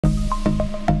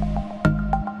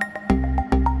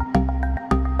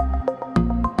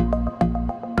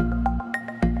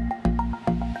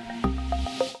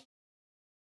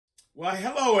Well,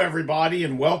 hello everybody,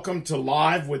 and welcome to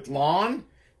Live with Lon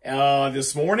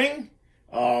this morning.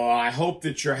 I hope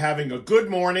that you're having a good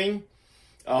morning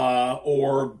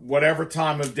or whatever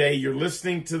time of day you're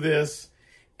listening to this.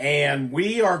 And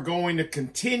we are going to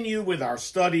continue with our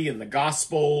study in the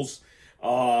Gospels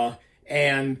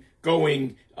and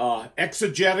going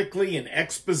exegetically and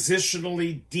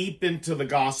expositionally deep into the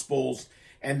Gospels,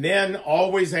 and then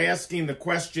always asking the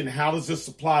question, how does this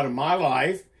apply to my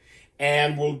life?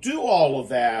 And we'll do all of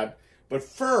that, but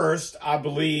first, I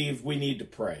believe we need to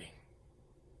pray.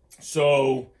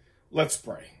 So, let's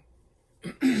pray.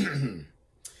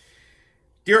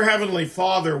 Dear Heavenly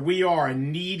Father, we are a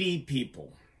needy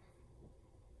people.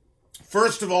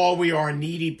 First of all, we are a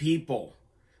needy people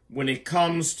when it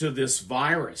comes to this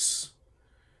virus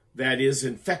that is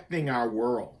infecting our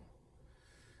world.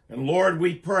 And Lord,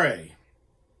 we pray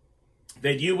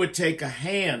that you would take a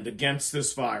hand against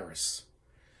this virus,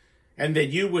 and that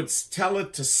you would tell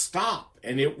it to stop,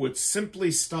 and it would simply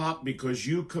stop because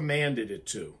you commanded it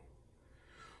to.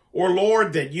 Or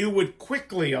Lord, that you would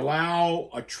quickly allow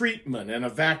a treatment and a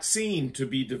vaccine to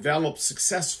be developed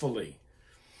successfully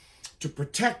to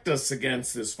protect us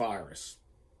against this virus.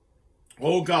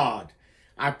 Oh God,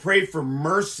 I pray for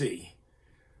mercy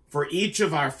for each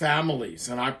of our families,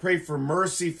 and I pray for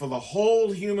mercy for the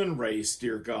whole human race,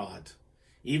 dear God.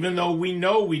 Even though we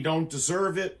know we don't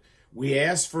deserve it, we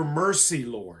ask for mercy,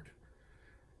 Lord.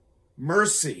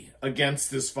 Mercy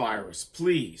against this virus,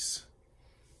 please.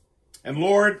 And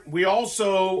Lord, we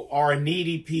also are a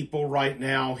needy people right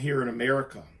now here in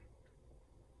America.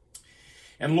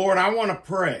 And Lord, I want to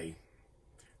pray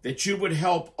that you would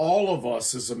help all of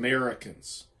us as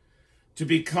Americans to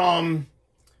become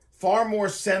far more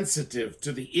sensitive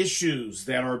to the issues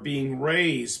that are being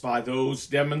raised by those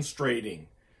demonstrating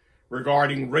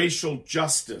regarding racial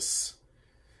justice.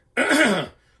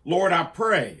 Lord, I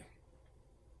pray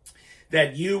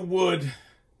that you would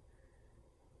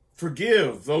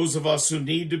forgive those of us who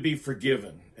need to be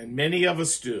forgiven, and many of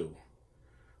us do,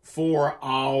 for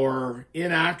our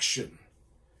inaction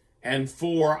and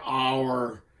for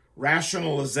our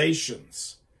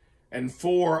rationalizations and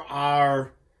for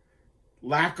our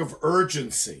lack of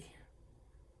urgency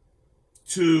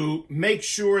to make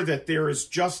sure that there is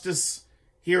justice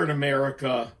here in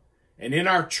America and in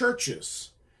our churches,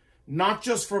 not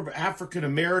just for African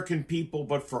American people,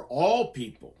 but for all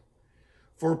people,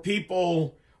 for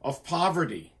people of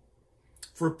poverty,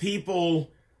 for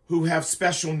people who have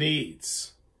special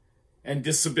needs and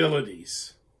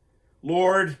disabilities.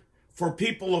 Lord, for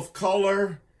people of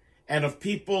color and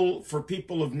for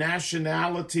people of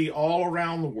nationality all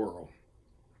around the world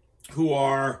who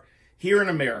are here in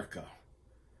America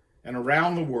and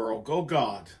around the world, oh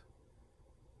God,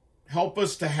 help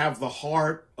us to have the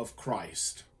heart of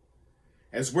Christ.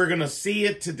 As we're going to see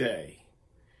it today,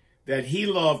 that he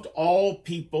loved all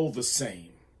people the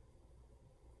same.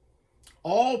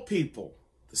 All people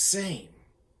the same.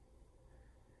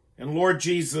 And Lord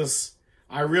Jesus,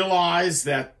 I realize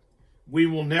that we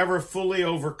will never fully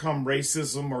overcome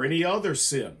racism or any other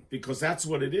sin, because that's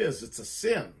what it is. It's a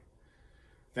sin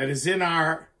that is in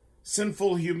our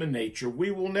sinful human nature.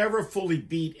 We will never fully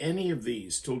beat any of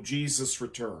these till Jesus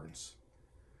returns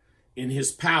in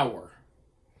his power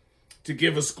to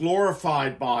give us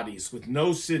glorified bodies with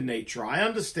no sin nature. I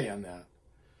understand that.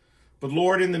 But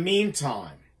Lord, in the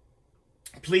meantime,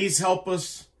 please help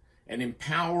us and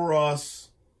empower us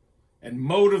and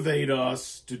motivate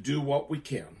us to do what we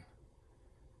can.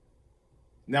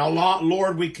 Now,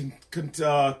 Lord, we can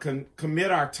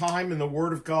commit our time in the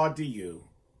Word of God to you.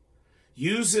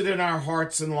 Use it in our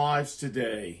hearts and lives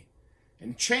today,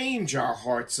 and change our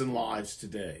hearts and lives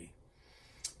today,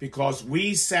 because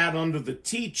we sat under the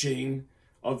teaching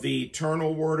of the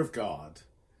eternal Word of God.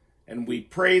 And we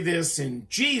pray this in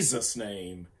Jesus'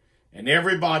 name. And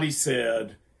everybody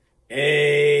said,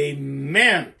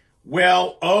 amen.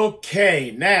 Well,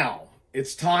 okay, now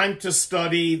it's time to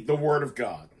study the Word of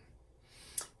God.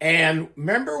 And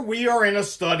remember, we are in a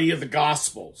study of the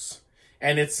Gospels.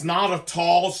 And it's not a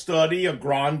tall study, a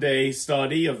grande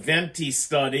study, a venti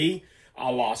study,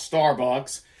 a la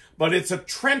Starbucks. But it's a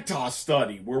Trentos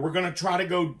study where we're going to try to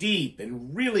go deep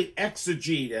and really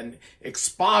exegete and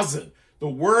exposit the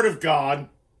Word of God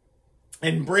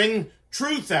and bring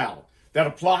truth out that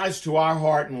applies to our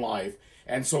heart and life.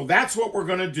 And so that's what we're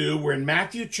going to do. We're in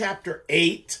Matthew chapter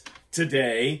 8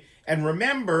 today. And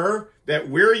remember that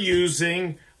we're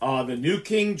using the New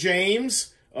King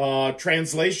James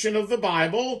translation of the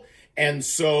Bible. And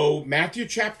so Matthew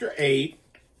chapter 8,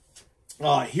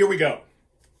 here we go.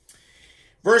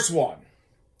 Verse 1.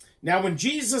 Now when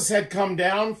Jesus had come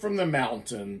down from the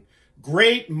mountain,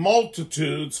 great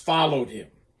multitudes followed him.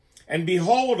 And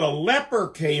behold, a leper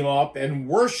came up and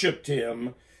worshipped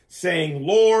him, saying,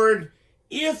 Lord,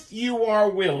 if you are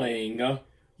willing,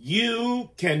 you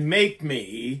can make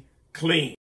me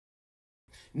clean.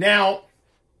 Now,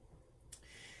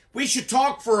 we should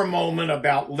talk for a moment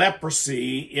about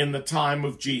leprosy in the time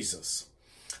of Jesus.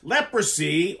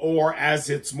 Leprosy, or as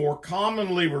it's more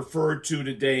commonly referred to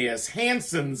today as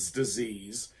Hansen's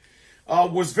disease,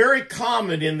 was very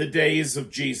common in the days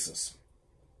of Jesus.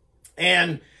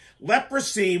 And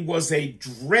leprosy was a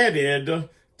dreaded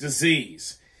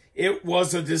disease. It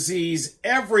was a disease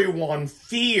everyone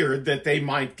feared that they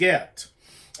might get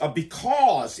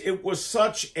because it was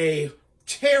such a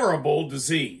terrible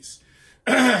disease.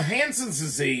 Hansen's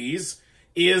disease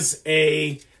is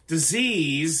a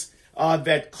disease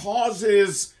that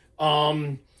causes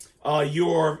your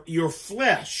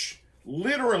flesh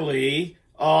literally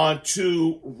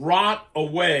to rot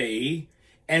away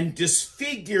and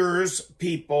disfigures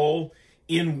people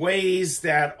in ways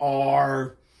that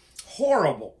are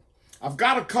horrible. I've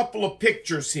got a couple of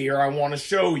pictures here I want to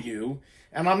show you,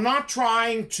 and I'm not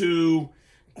trying to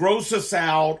gross us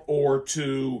out or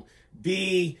to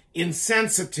be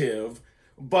insensitive,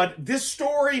 but this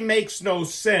story makes no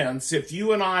sense if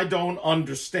you and I don't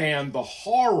understand the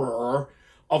horror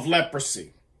of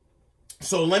leprosy.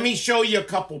 So let me show you a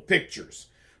couple pictures.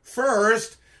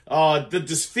 First, the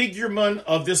disfigurement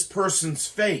of this person's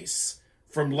face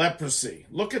from leprosy.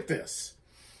 Look at this.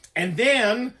 And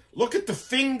then look at the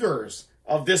fingers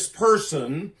of this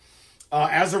person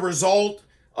as a result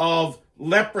of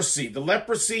leprosy. The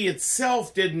leprosy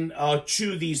itself didn't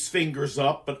chew these fingers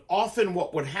up, but often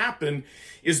what would happen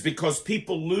is because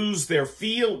people lose the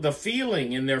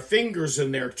feeling in their fingers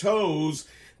and their toes,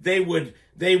 they would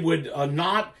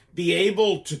not be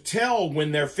able to tell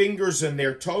when their fingers and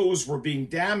their toes were being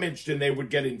damaged, and they would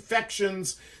get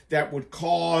infections that would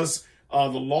cause the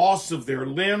loss of their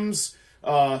limbs.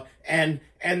 And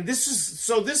this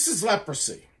is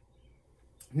leprosy.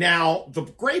 Now, the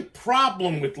great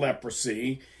problem with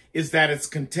leprosy is that it's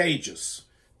contagious.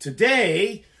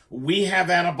 Today, we have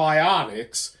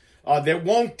antibiotics that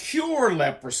won't cure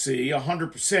leprosy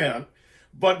 100%,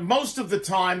 but most of the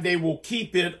time they will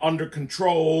keep it under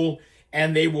control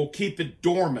and they will keep it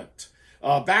dormant.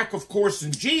 Back, of course,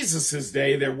 in Jesus'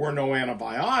 day, there were no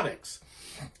antibiotics.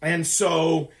 And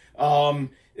so,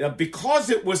 because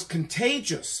it was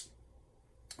contagious,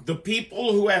 the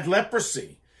people who had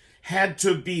leprosy had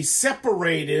to be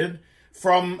separated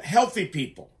from healthy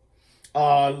people.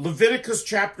 Leviticus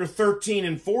chapter 13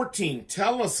 and 14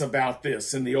 tell us about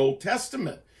this in the Old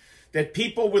Testament, that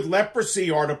people with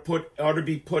leprosy are to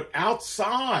be put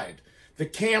outside the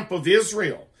camp of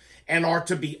Israel and are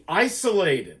to be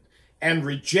isolated and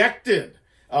rejected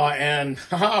and,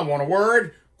 I want a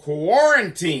word,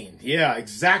 quarantined. Yeah,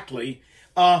 exactly.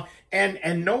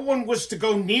 And no one was to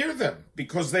go near them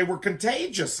because they were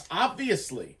contagious,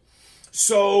 obviously.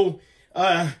 So,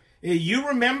 you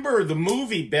remember the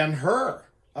movie Ben-Hur,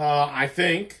 I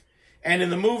think. And in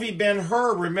the movie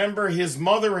Ben-Hur, remember his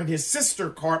mother and his sister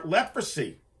caught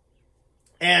leprosy.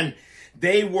 And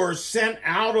they were sent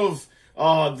out of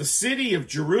the city of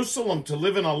Jerusalem to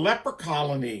live in a leper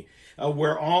colony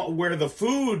where the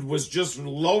food was just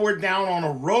lowered down on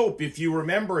a rope, if you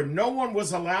remember, and no one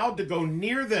was allowed to go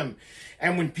near them.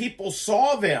 And when people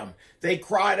saw them, they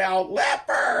cried out,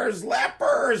 "Lepers,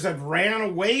 lepers," and ran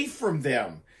away from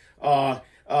them.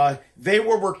 They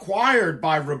were required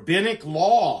by rabbinic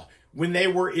law, when they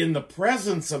were in the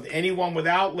presence of anyone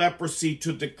without leprosy,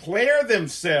 to declare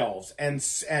themselves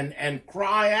and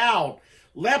cry out,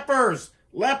 "Lepers,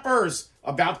 lepers,"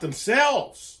 about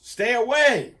themselves. Stay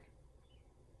away.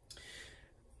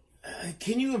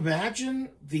 Can you imagine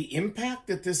the impact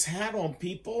that this had on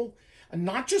people?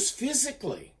 Not just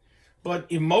physically, but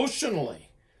emotionally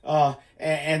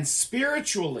and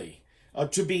spiritually.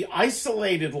 To be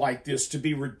isolated like this, to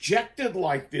be rejected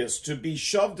like this, to be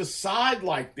shoved aside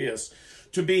like this,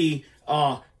 to be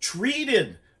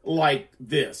treated like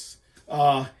this,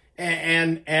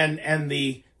 and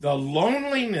the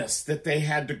loneliness that they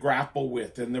had to grapple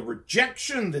with, and the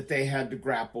rejection that they had to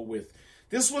grapple with.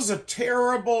 This was a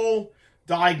terrible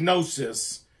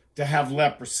diagnosis to have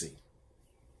leprosy.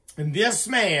 And this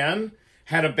man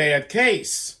had a bad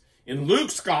case. In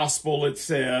Luke's gospel, it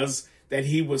says that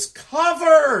he was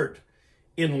covered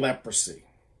in leprosy.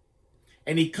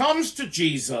 And he comes to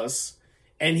Jesus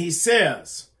and he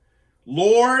says,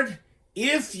 "Lord,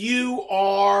 if you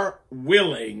are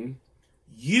willing,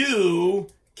 you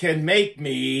can make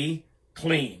me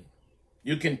clean.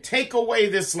 You can take away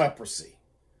this leprosy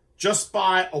just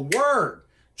by a word,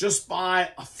 just by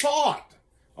a thought,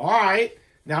 All right,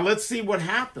 now let's see what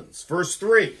happens. Verse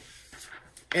 3.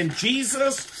 And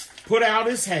Jesus put out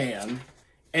his hand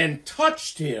and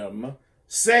touched him,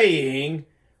 saying,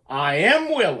 I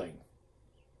am willing,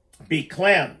 be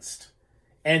cleansed.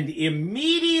 And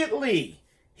immediately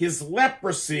his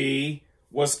leprosy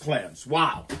was cleansed.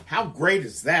 Wow, how great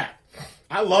is that?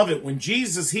 I love it. When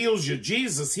Jesus heals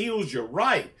you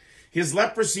right. His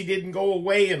leprosy didn't go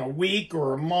away in a week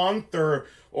or a month or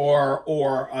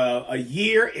a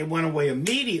year. It went away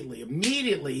immediately.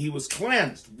 Immediately he was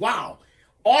cleansed. Wow.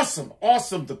 Awesome,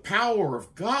 awesome, the power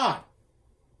of God.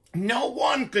 No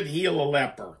one could heal a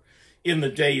leper in the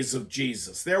days of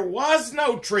Jesus. There was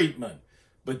no treatment,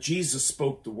 but Jesus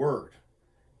spoke the word,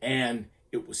 and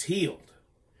it was healed.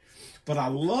 But I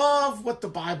love what the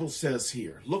Bible says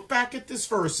here. Look back at this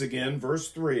verse again,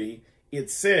 verse 3. It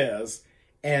says,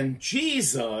 and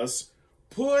Jesus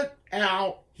put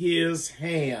out his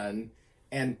hand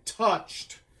and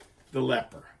touched the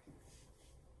leper.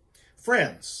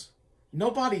 Friends,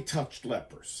 nobody touched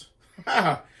lepers.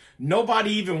 Nobody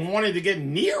even wanted to get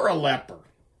near a leper.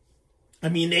 I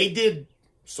mean, they did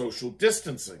social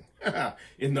distancing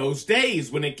in those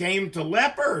days when it came to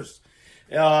lepers.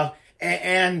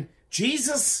 And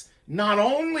Jesus not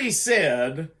only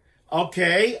said,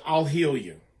 okay, I'll heal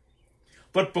you.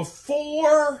 But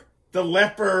before the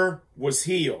leper was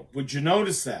healed, would you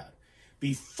notice that?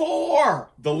 Before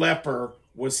the leper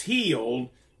was healed,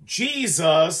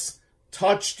 Jesus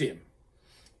touched him.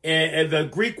 And the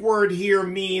Greek word here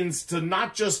means to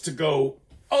not just to go,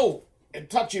 oh, and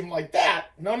touch him like that.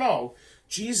 No.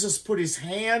 Jesus put his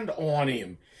hand on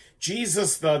him.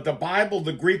 Jesus, the Bible,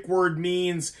 the Greek word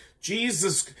means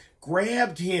Jesus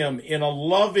grabbed him in a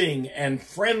loving and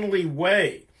friendly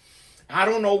way. I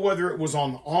don't know whether it was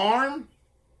on the arm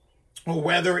or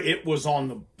whether it was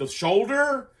on the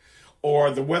shoulder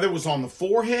or whether it was on the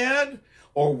forehead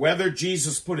or whether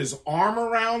Jesus put his arm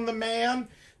around the man.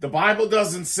 The Bible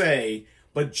doesn't say,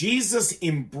 but Jesus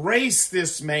embraced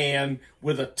this man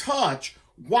with a touch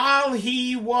while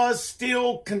he was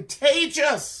still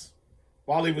contagious.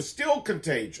 While he was still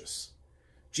contagious.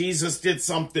 Jesus did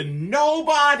something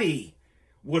nobody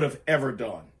would have ever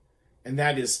done, and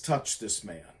that is touch this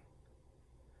man.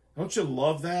 Don't you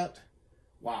love that?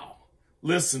 Wow.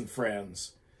 Listen,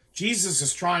 friends, Jesus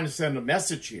is trying to send a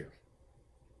message here.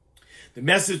 The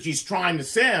message he's trying to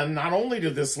send, not only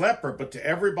to this leper, but to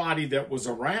everybody that was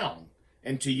around,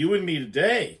 and to you and me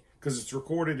today, because it's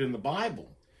recorded in the Bible,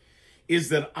 is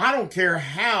that I don't care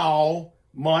how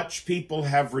much people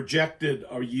have rejected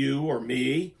you or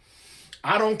me.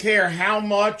 I don't care how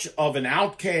much of an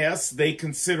outcast they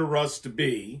consider us to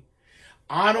be.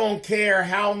 I don't care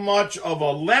how much of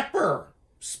a leper,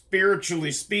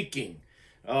 spiritually speaking,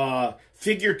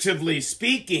 figuratively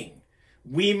speaking,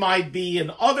 we might be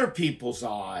in other people's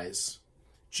eyes.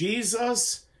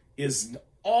 Jesus is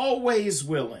always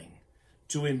willing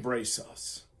to embrace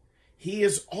us. He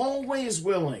is always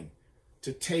willing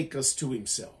to take us to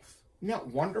himself. Isn't that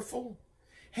wonderful?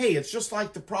 Hey, it's just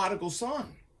like the prodigal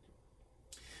son.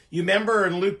 You remember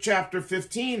in Luke chapter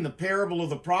 15, the parable of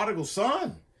the prodigal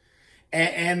son.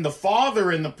 And the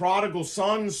father in the prodigal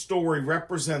son story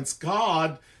represents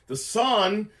God. The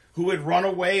son who had run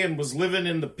away and was living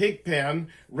in the pig pen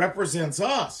represents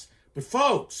us. But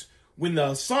folks, when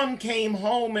the son came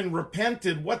home and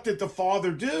repented, what did the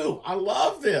father do? I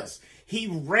love this. He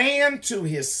ran to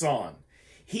his son.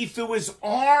 He threw his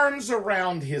arms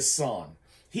around his son.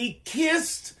 He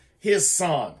kissed his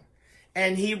son.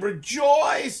 And he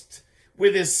rejoiced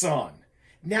with his son.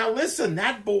 Now listen,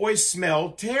 that boy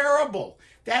smelled terrible.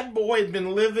 That boy had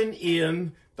been living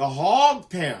in the hog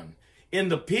pen, in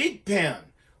the pig pen,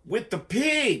 with the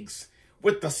pigs,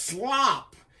 with the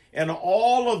slop, and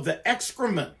all of the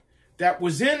excrement that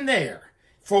was in there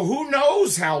for who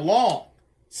knows how long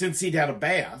since he'd had a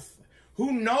bath.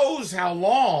 Who knows how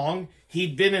long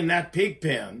he'd been in that pig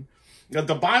pen. Now,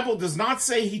 the Bible does not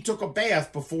say he took a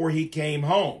bath before he came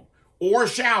home or a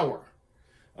shower.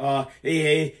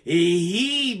 He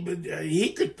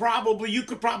could probably, you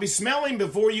could probably smell him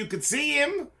before you could see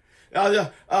him.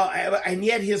 And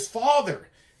yet his father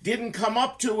didn't come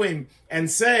up to him and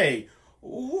say,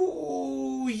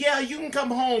 ooh, yeah, you can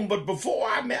come home, but before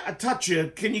I touch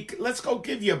you, let's go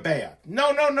give you a bath.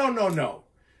 No.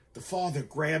 The father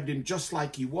grabbed him just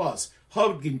like he was,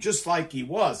 hugged him just like he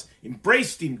was,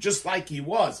 embraced him just like he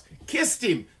was, kissed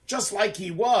him just like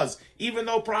he was, even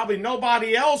though probably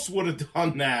nobody else would have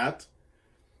done that.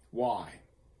 Why?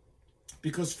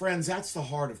 Because, friends, that's the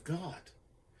heart of God.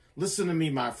 Listen to me,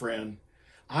 my friend.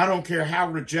 I don't care how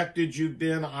rejected you've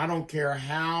been. I don't care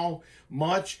how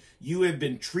much you have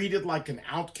been treated like an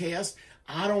outcast.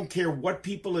 I don't care what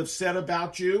people have said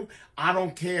about you. I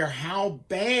don't care how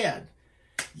bad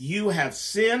you have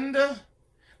sinned.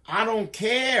 I don't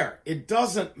care. It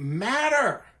doesn't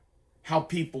matter how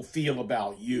people feel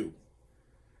about you.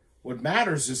 What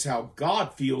matters is how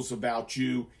God feels about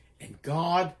you. And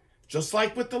God, just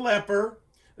like with the leper,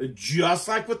 just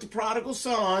like with the prodigal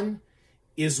son,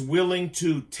 is willing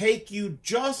to take you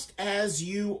just as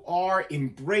you are,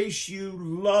 embrace you,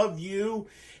 love you.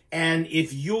 And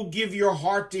if you'll give your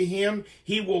heart to him,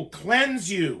 he will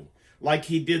cleanse you like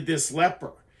he did this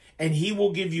leper. And he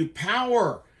will give you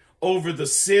power over the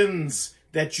sins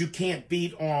that you can't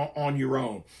beat on your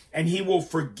own. And he will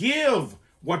forgive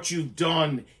what you've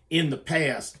done in the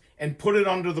past and put it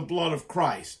under the blood of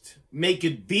Christ. Make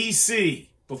it BC,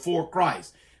 before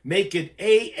Christ. Make it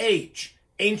AH,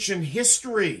 ancient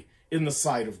history in the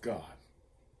sight of God.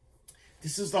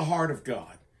 This is the heart of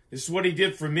God. This is what he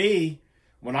did for me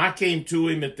when I came to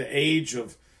him at the age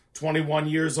of 21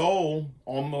 years old.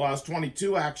 Almost, I was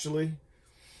 22 actually.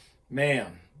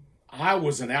 Man, I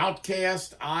was an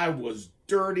outcast. I was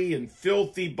dirty and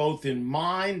filthy, both in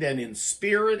mind and in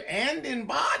spirit and in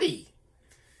body.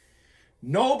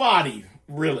 Nobody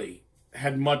really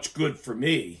had much good for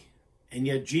me. And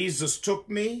yet Jesus took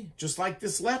me just like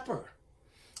this leper,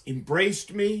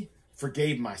 embraced me,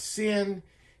 forgave my sin,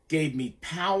 gave me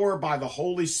power by the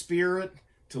Holy Spirit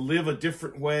to live a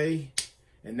different way.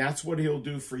 And that's what he'll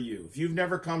do for you. If you've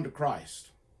never come to Christ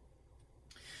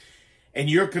and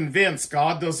you're convinced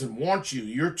God doesn't want you,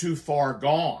 you're too far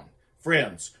gone.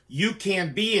 Friends, you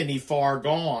can't be any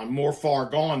more far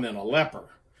gone than a leper.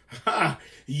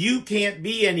 You can't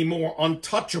be any more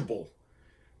untouchable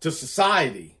to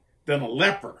society than a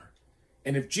leper.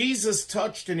 And if Jesus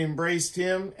touched and embraced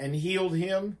him and healed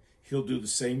him, he'll do the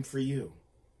same for you.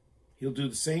 He'll do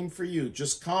the same for you.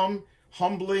 Just come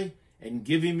humbly and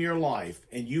give him your life,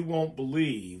 and you won't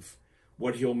believe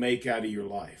what he'll make out of your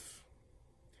life.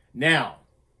 Now,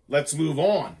 let's move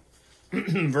on.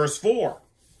 Verse 4.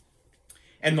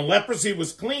 And the leprosy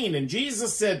was clean, and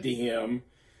Jesus said to him,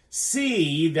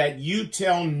 see that you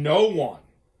tell no one,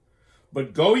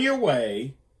 but go your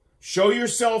way, show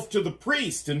yourself to the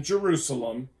priest in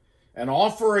Jerusalem, and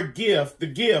offer a gift, the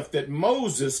gift that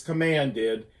Moses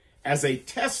commanded as a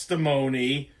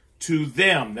testimony to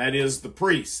them, that is, the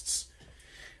priests.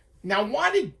 Now,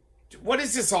 what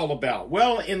is this all about?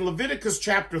 Well, in Leviticus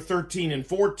chapter 13 and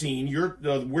 14,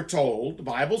 we're told, the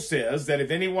Bible says, that if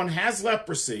anyone has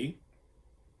leprosy,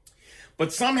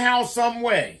 but somehow, some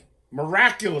way,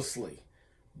 miraculously,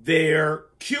 they're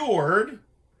cured,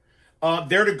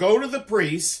 they're to go to the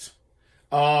priest.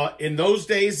 In those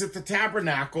days at the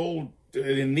tabernacle,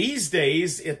 in these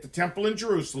days at the temple in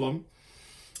Jerusalem,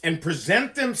 and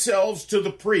present themselves to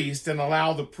the priest and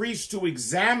allow the priest to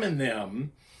examine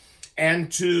them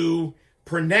and to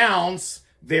pronounce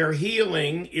their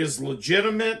healing is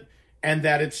legitimate and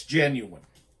that it's genuine.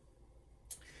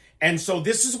 And so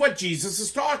this is what Jesus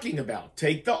is talking about.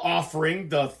 Take the offering,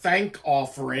 the thank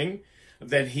offering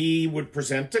that he would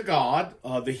present to God,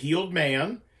 the healed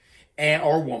man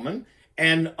or woman,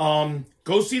 and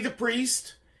go see the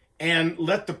priest and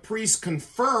let the priest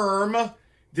confirm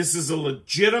this is a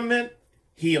legitimate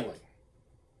healing.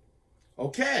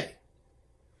 Okay.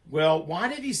 Well, why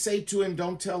did he say to him,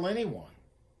 don't tell anyone?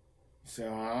 You say,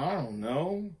 I don't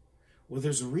know. Well,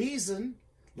 there's a reason.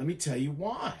 Let me tell you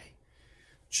why.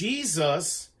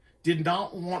 Jesus did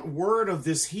not want word of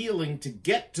this healing to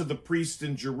get to the priest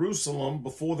in Jerusalem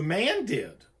before the man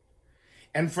did.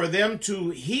 And for them to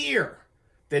hear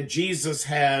that Jesus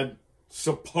had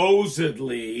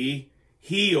supposedly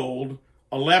healed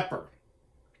a leper.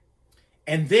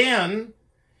 And then,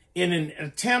 in an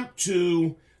attempt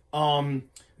to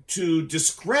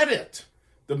discredit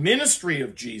the ministry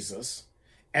of Jesus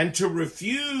and to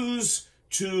refuse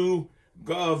to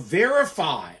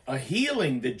verify a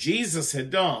healing that Jesus had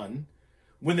done,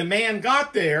 when the man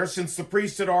got there, since the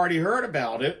priest had already heard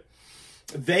about it,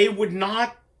 they would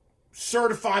not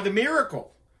certify the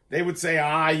miracle. They would say,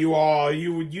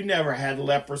 you never had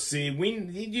leprosy.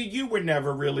 You were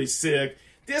never really sick.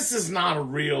 This is not a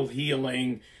real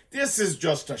healing. This is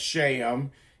just a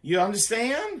sham. You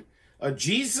understand?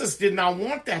 Jesus did not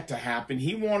want that to happen.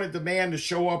 He wanted the man to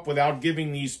show up without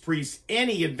giving these priests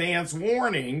any advance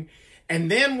warning.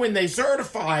 And then when they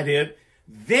certified it,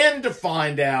 then to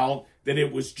find out that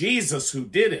it was Jesus who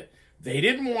did it. They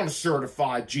didn't want to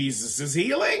certify Jesus'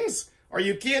 healings. Are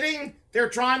you kidding? They're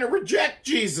trying to reject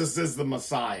Jesus as the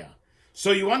Messiah.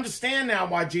 So you understand now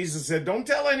why Jesus said, don't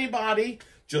tell anybody.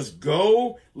 Just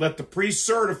go, let the priest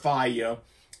certify you,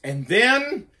 and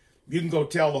then you can go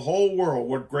tell the whole world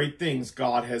what great things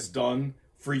God has done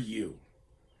for you.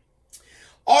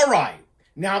 All right.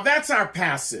 Now that's our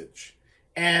passage.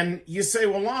 And you say,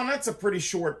 well, Lon, that's a pretty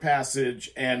short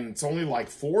passage, and it's only like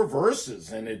 4 verses,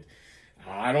 and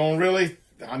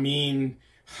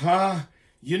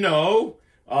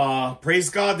praise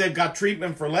God they've got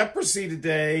treatment for leprosy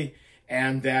today,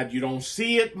 and that you don't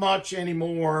see it much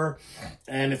anymore,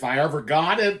 and if I ever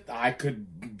got it, I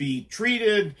could be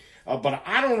treated, but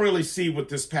I don't really see what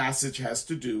this passage has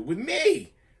to do with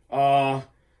me. What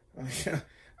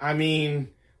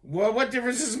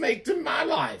difference does it make to my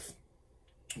life?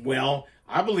 Well,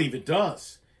 I believe it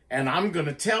does. And I'm going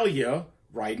to tell you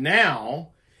right now.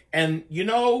 And,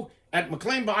 at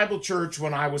McLean Bible Church,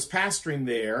 when I was pastoring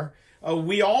there,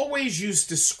 we always used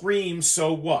to scream,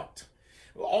 so what?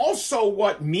 Also,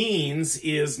 what means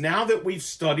is now that we've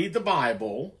studied the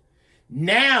Bible,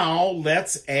 now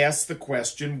let's ask the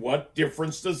question, what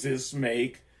difference does this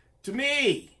make to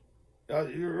me?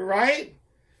 Right?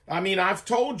 I've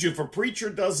told you, if a preacher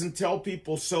doesn't tell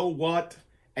people so what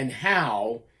and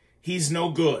how, he's no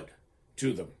good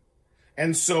to them.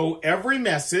 And so every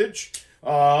message,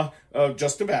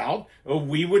 just about,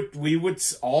 we would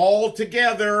all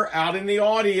together out in the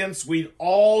audience, we'd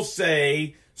all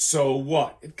say, so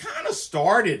what? It kind of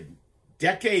started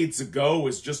decades ago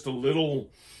as just a little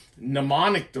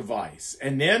mnemonic device.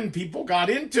 And then people got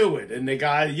into it, and they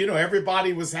got,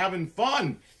 everybody was having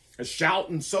fun,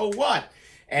 shouting, so what?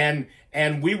 And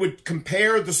we would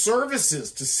compare the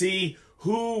services to see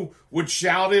who would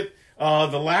shout it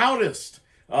the loudest.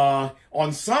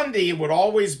 On Sunday, it would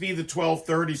always be the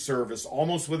 12:30 service,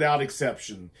 almost without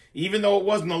exception. Even though it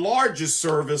wasn't the largest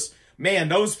service, man,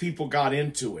 those people got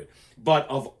into it. But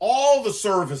of all the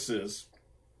services,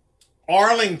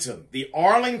 the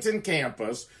Arlington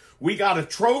campus, we got a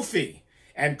trophy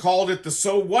and called it the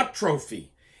So What Trophy.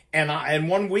 And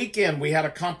one weekend, we had a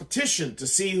competition to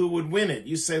see who would win it.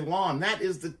 You say, Lon, that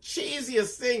is the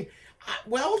cheesiest thing.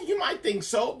 Well, you might think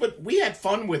so, but we had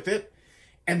fun with it.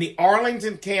 And the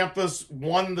Arlington campus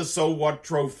won the So What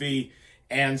Trophy.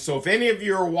 And so if any of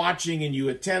you are watching and you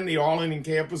attend the Arlington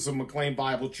campus of McLean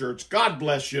Bible Church, God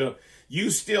bless you. You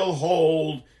still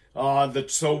hold the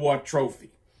So What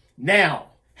Trophy. Now,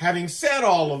 having said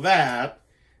all of that,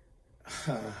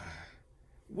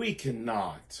 we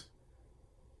cannot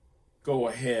go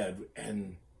ahead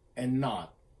and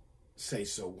not say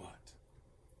so what,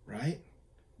 right?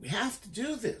 We have to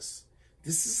do this.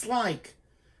 This is like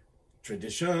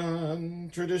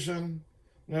tradition,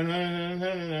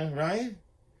 right?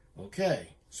 Okay,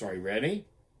 so are you ready?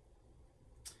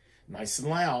 Nice and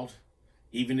loud,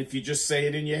 even if you just say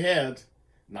it in your head.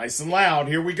 Nice and loud,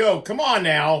 here we go. Come on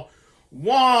now.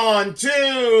 1,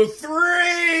 2,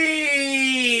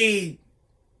 3.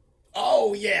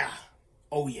 Oh yeah,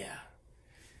 oh yeah.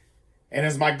 And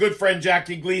as my good friend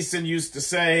Jackie Gleason used to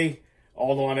say,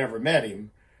 although I never met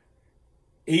him,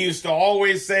 he used to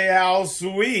always say how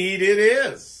sweet it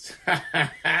is.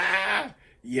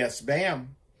 Yes,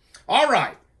 ma'am. All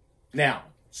right. Now,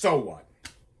 so what?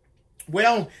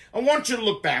 Well, I want you to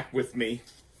look back with me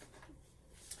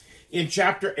in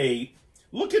chapter 8.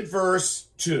 Look at verse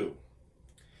 2.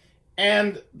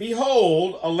 And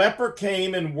behold, a leper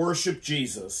came and worshipped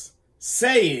Jesus,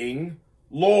 saying,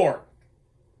 Lord.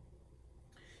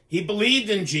 He believed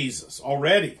in Jesus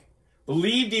already,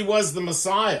 believed he was the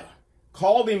Messiah,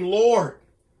 called him Lord.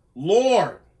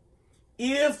 Lord,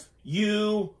 if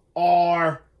you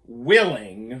are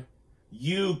willing,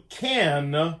 you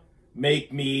can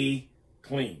make me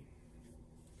clean.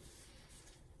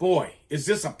 Boy, is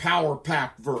this a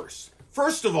power-packed verse.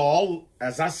 First of all,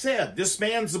 as I said, this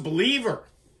man's a believer.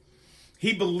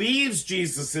 He believes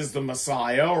Jesus is the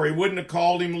Messiah, or he wouldn't have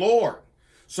called him Lord.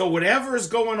 So whatever is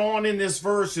going on in this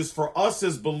verse is for us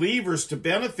as believers to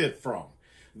benefit from.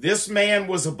 This man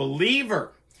was a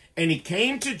believer, and he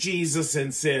came to Jesus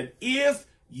and said, if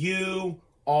you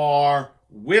are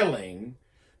willing,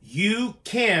 you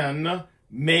can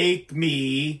make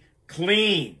me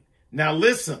clean. Now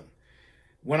listen,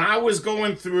 when I was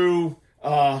going through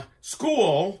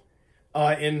school,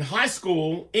 in high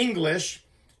school, English,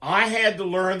 I had to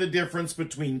learn the difference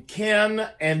between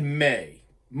can and may.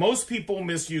 Most people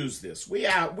misuse this. We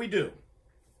do.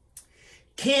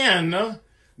 Can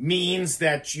means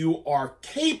that you are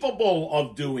capable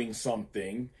of doing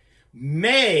something.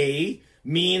 May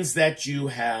means that you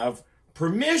have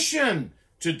permission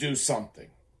to do something.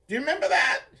 Do you remember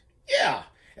that? Yeah.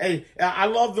 Hey, I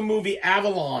love the movie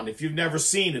Avalon, if you've never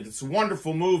seen it. It's a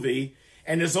wonderful movie.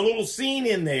 And there's a little scene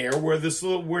in there where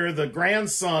the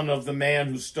grandson of the man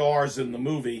who stars in the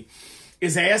movie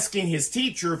is asking his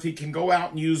teacher if he can go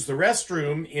out and use the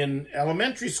restroom in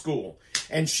elementary school.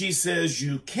 And she says,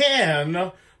 you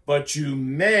can, but you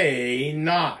may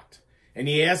not. And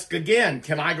he asked again,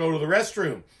 can I go to the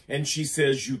restroom? And she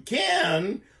says, you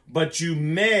can, but you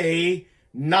may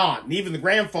not. And even the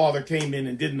grandfather came in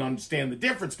and didn't understand the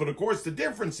difference. But of course, the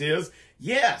difference is,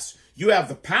 yes, you have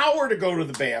the power to go to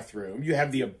the bathroom. You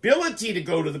have the ability to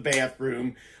go to the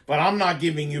bathroom, but I'm not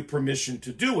giving you permission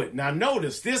to do it. Now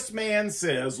notice, this man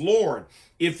says, Lord,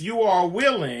 if you are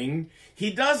willing,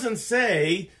 he doesn't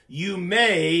say, you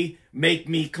may make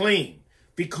me clean,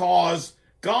 because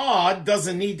God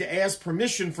doesn't need to ask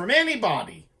permission from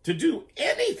anybody to do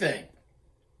anything.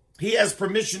 He has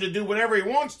permission to do whatever he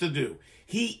wants to do.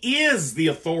 He is the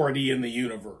authority in the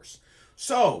universe.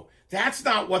 So that's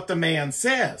not what the man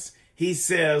says. He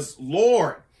says,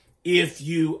 Lord, if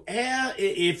you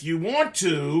want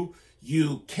to,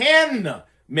 you can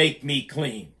make me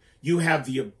clean. You have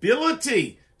the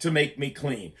ability to make me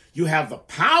clean. You have the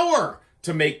power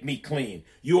to make me clean.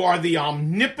 You are the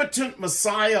omnipotent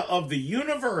Messiah of the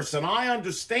universe, and I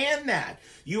understand that.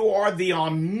 You are the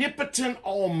omnipotent,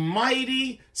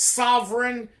 almighty,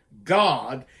 sovereign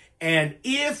God, and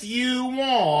if you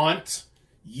want,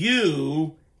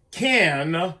 you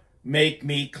can make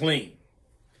me clean.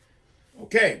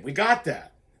 Okay, we got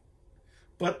that.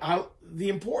 But the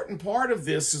important part of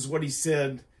this is what he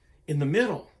said in the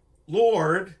middle.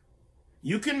 Lord,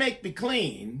 you can make me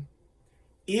clean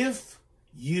if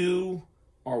you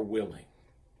are willing.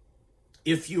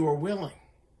 If you are willing,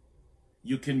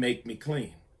 you can make me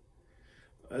clean.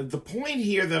 The point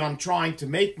here that I'm trying to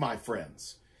make, my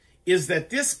friends, is that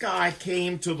this guy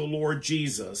came to the Lord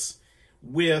Jesus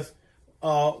with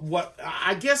what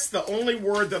I guess the only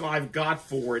word that I've got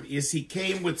for it is he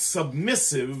came with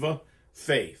submissive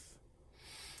faith.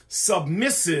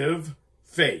 Submissive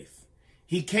faith.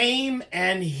 He came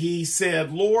and he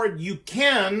said, Lord, you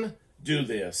can do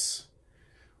this,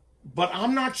 but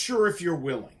I'm not sure if you're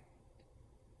willing.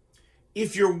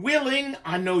 If you're willing,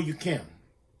 I know you can.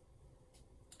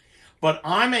 But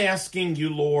I'm asking you,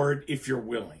 Lord, if you're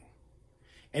willing.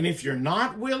 And if you're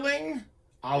not willing,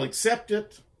 I'll accept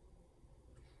it.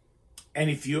 And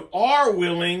if you are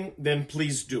willing, then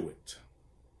please do it.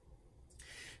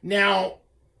 Now,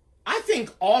 I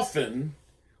think often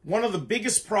one of the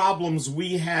biggest problems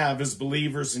we have as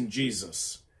believers in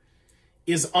Jesus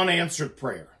is unanswered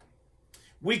prayer.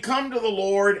 We come to the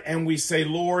Lord and we say,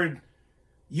 Lord,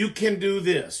 you can do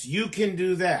this, you can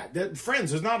do that.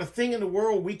 Friends, there's not a thing in the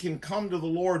world we can come to the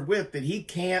Lord with that he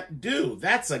can't do.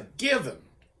 That's a given.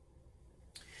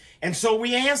 And so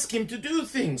we ask him to do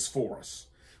things for us,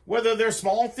 whether they're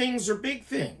small things or big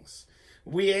things.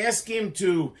 We ask him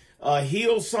to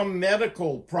heal some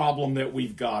medical problem that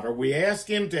we've got, or we ask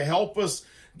him to help us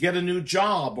get a new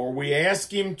job, or we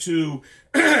ask him to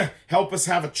help us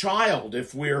have a child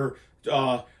if we're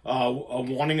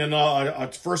wanting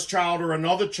a first child or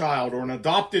another child or an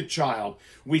adopted child.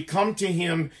 We come to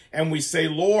him and we say,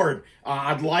 Lord,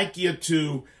 I'd like you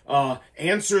to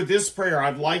answer this prayer.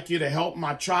 I'd like you to help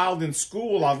my child in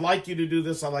school. I'd like you to do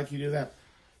this. I'd like you to do that.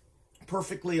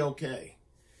 Perfectly okay.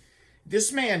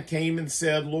 This man came and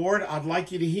said, Lord, I'd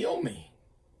like you to heal me.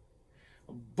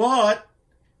 But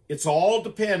it's all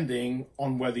depending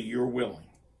on whether you're willing.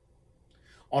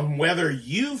 On whether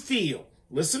you feel,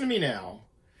 listen to me now,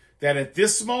 that at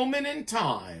this moment in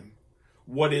time,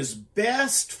 what is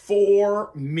best for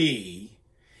me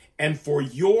and for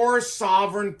your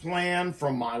sovereign plan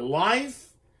for my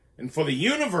life and for the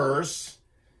universe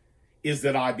is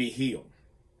that I be healed.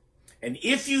 And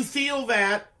if you feel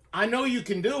that, I know you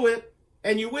can do it,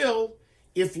 and you will.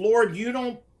 If, Lord, you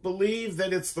don't believe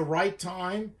that it's the right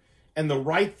time and the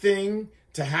right thing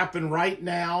to happen right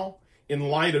now in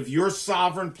light of your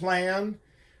sovereign plan,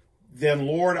 then,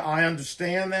 Lord, I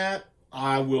understand that.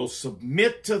 I will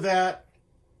submit to that.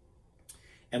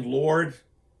 And, Lord,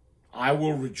 I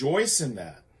will rejoice in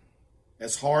that,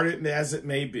 as hard as it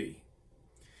may be.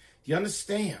 Do you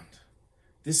understand?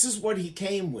 This is what he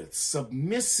came with,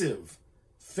 submissive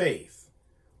faith.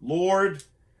 Lord,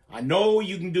 I know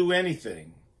you can do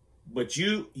anything, but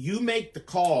you make the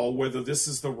call whether this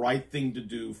is the right thing to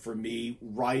do for me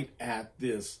right at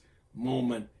this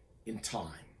moment in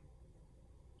time.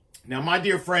 Now, my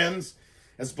dear friends,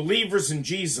 as believers in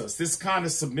Jesus, this kind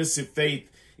of submissive faith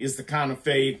is the kind of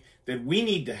faith that we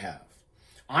need to have.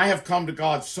 I have come to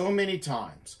God so many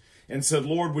times and said,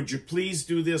 Lord, would you please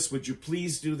do this? Would you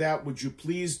please do that? Would you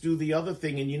please do the other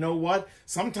thing? And you know what?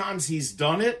 Sometimes he's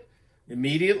done it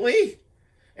immediately,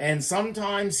 and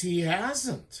sometimes he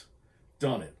hasn't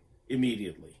done it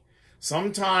immediately.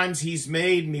 Sometimes he's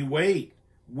made me wait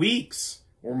weeks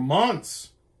or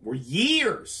months or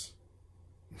years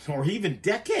or even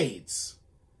decades.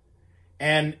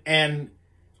 And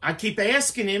I keep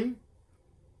asking him,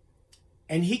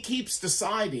 and he keeps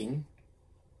deciding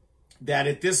that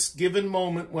at this given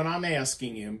moment when I'm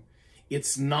asking him,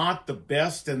 it's not the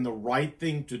best and the right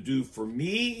thing to do for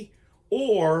me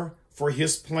or for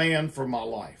his plan for my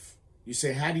life. You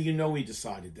say, how do you know he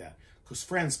decided that? Because,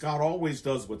 friends, God always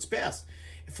does what's best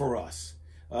for us.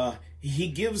 He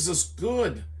gives us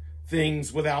good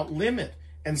things without limit.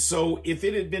 And so if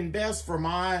it had been best for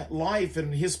my life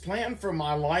and his plan for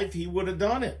my life, he would have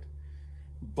done it.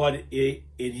 But in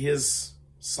his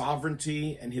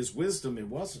sovereignty and his wisdom, it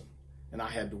wasn't. And I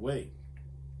had to wait.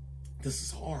 This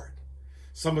is hard.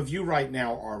 Some of you right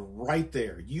now are right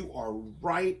there. You are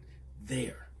right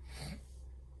there.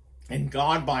 And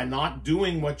God, by not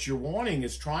doing what you're wanting,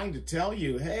 is trying to tell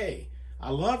you, hey, I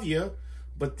love you,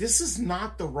 but this is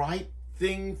not the right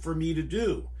thing for me to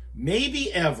do.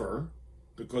 Maybe ever,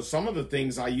 because some of the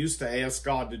things I used to ask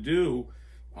God to do,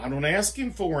 I don't ask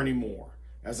him for anymore.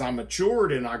 As I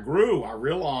matured and I grew, I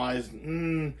realized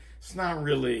it's not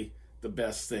really the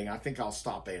best thing. I think I'll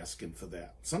stop asking for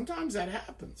that. Sometimes that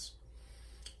happens.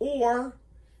 Or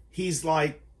he's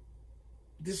like,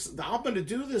 I'm going to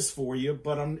do this for you,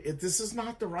 but this is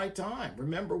not the right time.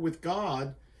 Remember, with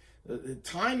God,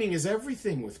 timing is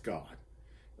everything with God.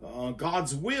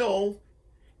 God's will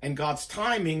and God's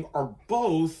timing are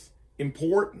both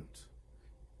important.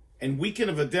 And we can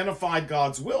have identified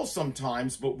God's will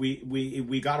sometimes, but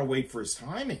we got to wait for his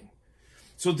timing.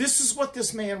 So this is what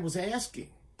this man was asking.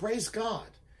 Praise God.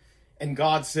 And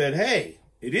God said, hey,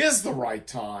 it is the right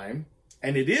time,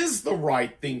 and it is the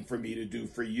right thing for me to do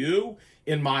for you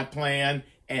in my plan.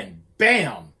 And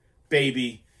bam,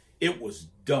 baby, it was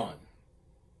done.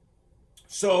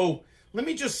 So let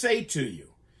me just say to you,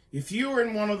 if you're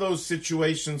in one of those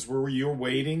situations where you're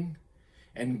waiting,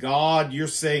 and God, you're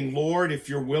saying, Lord, if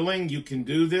you're willing, you can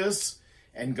do this.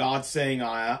 And God's saying,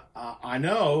 I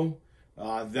know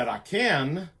that I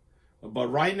can, but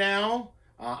right now,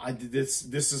 this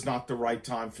is not the right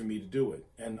time for me to do it,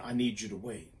 and I need you to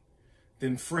wait.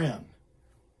 Then, friend,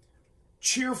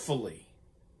 cheerfully,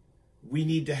 we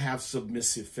need to have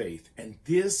submissive faith. And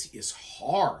this is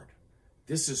hard.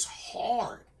 This is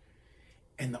hard.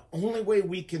 And the only way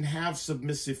we can have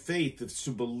submissive faith is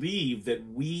to believe that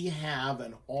we have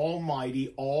an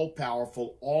almighty,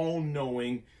 all-powerful,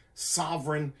 all-knowing,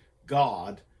 sovereign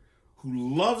God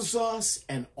who loves us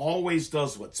and always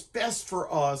does what's best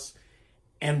for us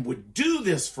and would do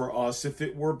this for us if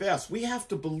it were best. We have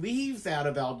to believe that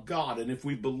about God. And if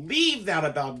we believe that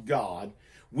about God,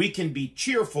 we can be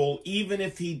cheerful even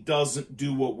if he doesn't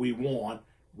do what we want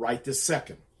right this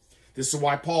second. This is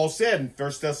why Paul said in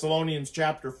 1 Thessalonians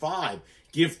chapter 5,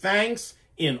 give thanks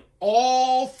in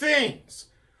all things,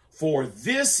 for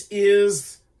this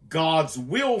is God's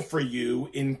will for you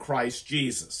in Christ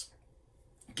Jesus.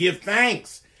 Give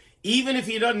thanks, even if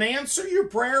he doesn't answer your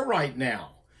prayer right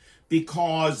now,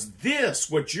 because this,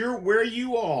 where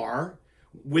you are,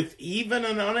 with even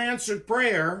an unanswered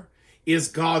prayer, is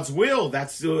God's will.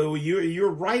 That's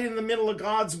you're right in the middle of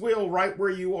God's will, right where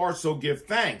you are, so give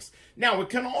thanks. Now, it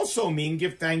can also mean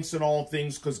give thanks in all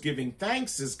things, because giving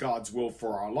thanks is God's will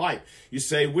for our life. You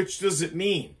say, which does it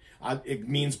mean? It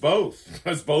means both,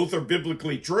 because both are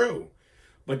biblically true.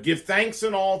 But give thanks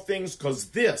in all things, because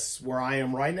this, where I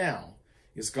am right now,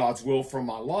 is God's will for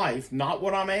my life, not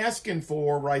what I'm asking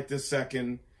for right this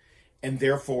second, and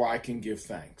therefore I can give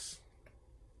thanks.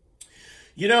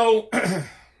 You know,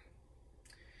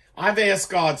 I've asked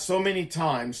God so many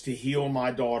times to heal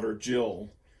my daughter, Jill,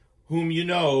 whom you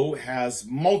know has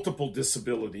multiple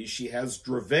disabilities. She has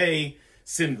Dravet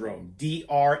syndrome,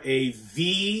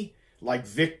 D-R-A-V, like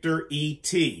Victor,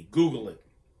 E-T. Google it.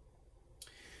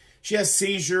 She has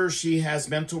seizures, she has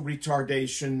mental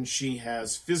retardation, she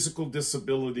has physical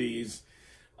disabilities,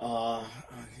 all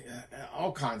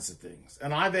kinds of things.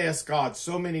 And I've asked God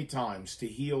so many times to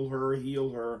heal her,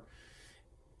 heal her.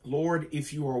 Lord,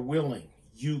 if you are willing,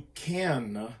 you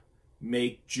can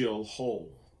make Jill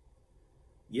whole.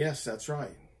 Yes, that's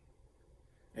right.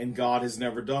 And God has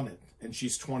never done it. And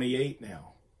she's 28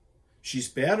 now. She's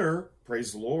better,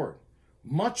 praise the Lord,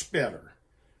 much better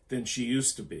than she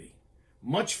used to be.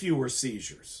 Much fewer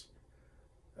seizures.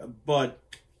 But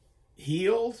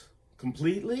healed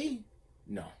completely?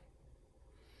 No.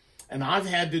 And I've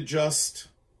had to just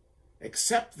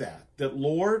accept that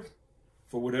Lord,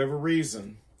 for whatever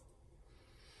reason,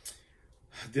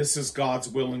 this is God's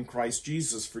will in Christ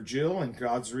Jesus for Jill, and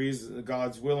God's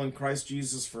will in Christ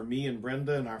Jesus for me and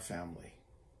Brenda and our family.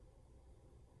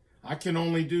 I can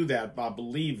only do that by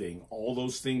believing all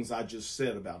those things I just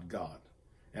said about God.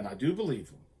 And I do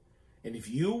believe them. And if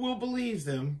you will believe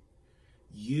them,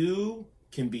 you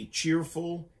can be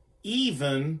cheerful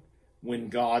even when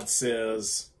God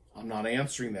says, I'm not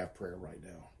answering that prayer right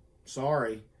now.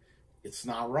 Sorry, it's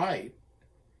not right.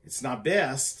 It's not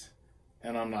best,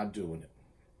 and I'm not doing it.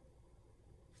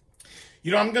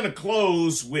 You know, I'm going to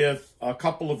close with a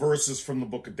couple of verses from the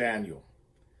book of Daniel.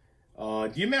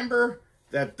 Do you remember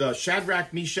that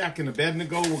Shadrach, Meshach, and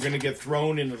Abednego were going to get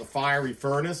thrown into the fiery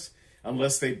furnace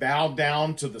unless they bowed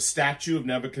down to the statue of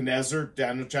Nebuchadnezzar,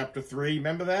 Daniel chapter 3?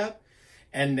 Remember that?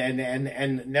 And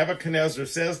Nebuchadnezzar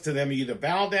says to them, either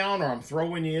bow down or I'm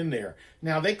throwing you in there.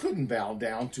 Now, they couldn't bow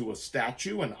down to a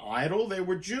statue, an idol. They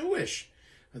were Jewish.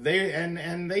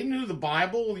 They knew the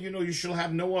Bible. You know, you shall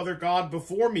have no other God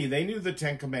before me. They knew the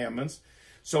Ten Commandments.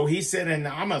 So he said, and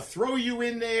I'm going to throw you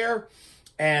in there,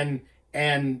 and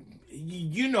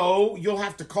you know, you'll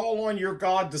have to call on your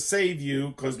God to save you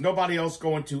because nobody else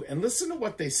going to. And listen to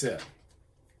what they said.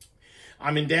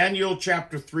 I'm in Daniel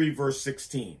chapter 3, verse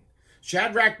 16.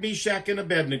 Shadrach, Meshach, and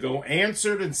Abednego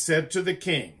answered and said to the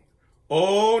king,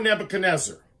 O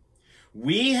Nebuchadnezzar,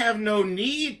 we have no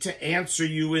need to answer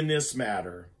you in this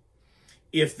matter.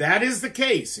 If that is the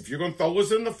case, if you're going to throw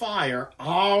us in the fire,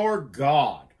 our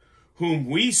God, whom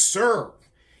we serve,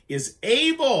 is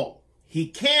able, he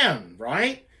can,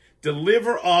 right,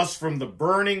 deliver us from the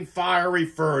burning fiery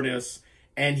furnace,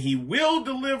 and he will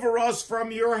deliver us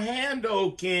from your hand,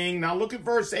 O king. Now look at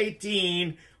verse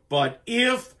 18. But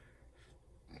if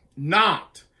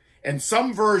not, and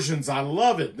some versions, I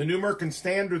love it, the New American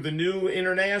Standard, the New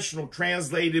International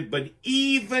translated, but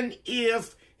even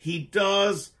if he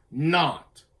does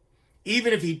not,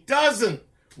 even if he doesn't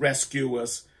rescue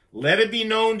us, let it be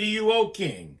known to you, O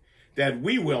king, that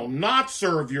we will not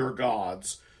serve your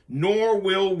gods, nor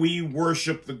will we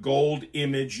worship the gold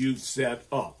image you've set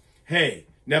up. Hey,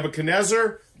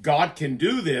 Nebuchadnezzar, God can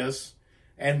do this,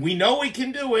 and we know he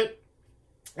can do it,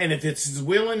 and if it's his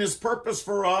will and his purpose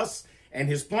for us, and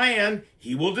his plan,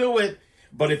 he will do it.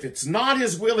 But if it's not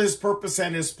his will, his purpose,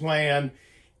 and his plan,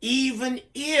 even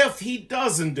if he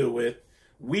doesn't do it,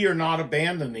 we are not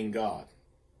abandoning God.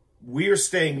 We are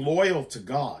staying loyal to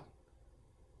God.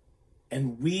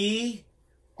 And we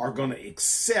are going to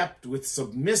accept with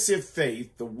submissive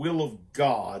faith the will of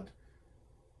God.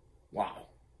 Wow.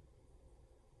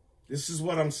 This is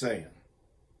what I'm saying.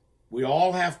 We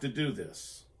all have to do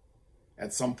this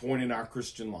at some point in our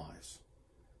Christian lives.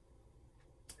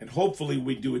 And hopefully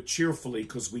we do it cheerfully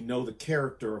because we know the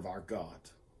character of our God.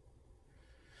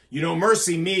 You know,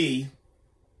 Mercy Me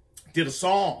did a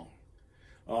song,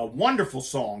 a wonderful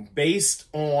song, based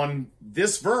on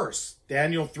this verse,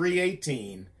 Daniel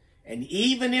 3:18. And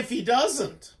even if he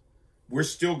doesn't, we're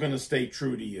still going to stay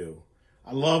true to you.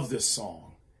 I love this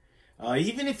song.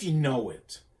 Even if you know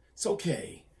it, it's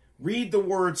okay. Read the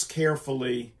words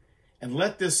carefully and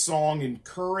let this song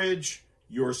encourage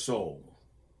your soul.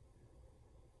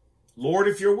 Lord,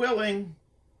 if you're willing,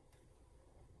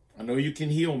 I know you can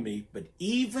heal me, but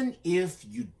even if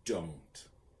you don't,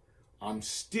 I'm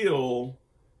still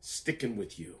sticking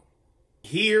with you.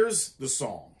 Here's the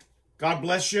song. God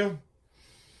bless you.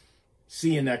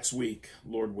 See you next week,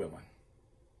 Lord willing.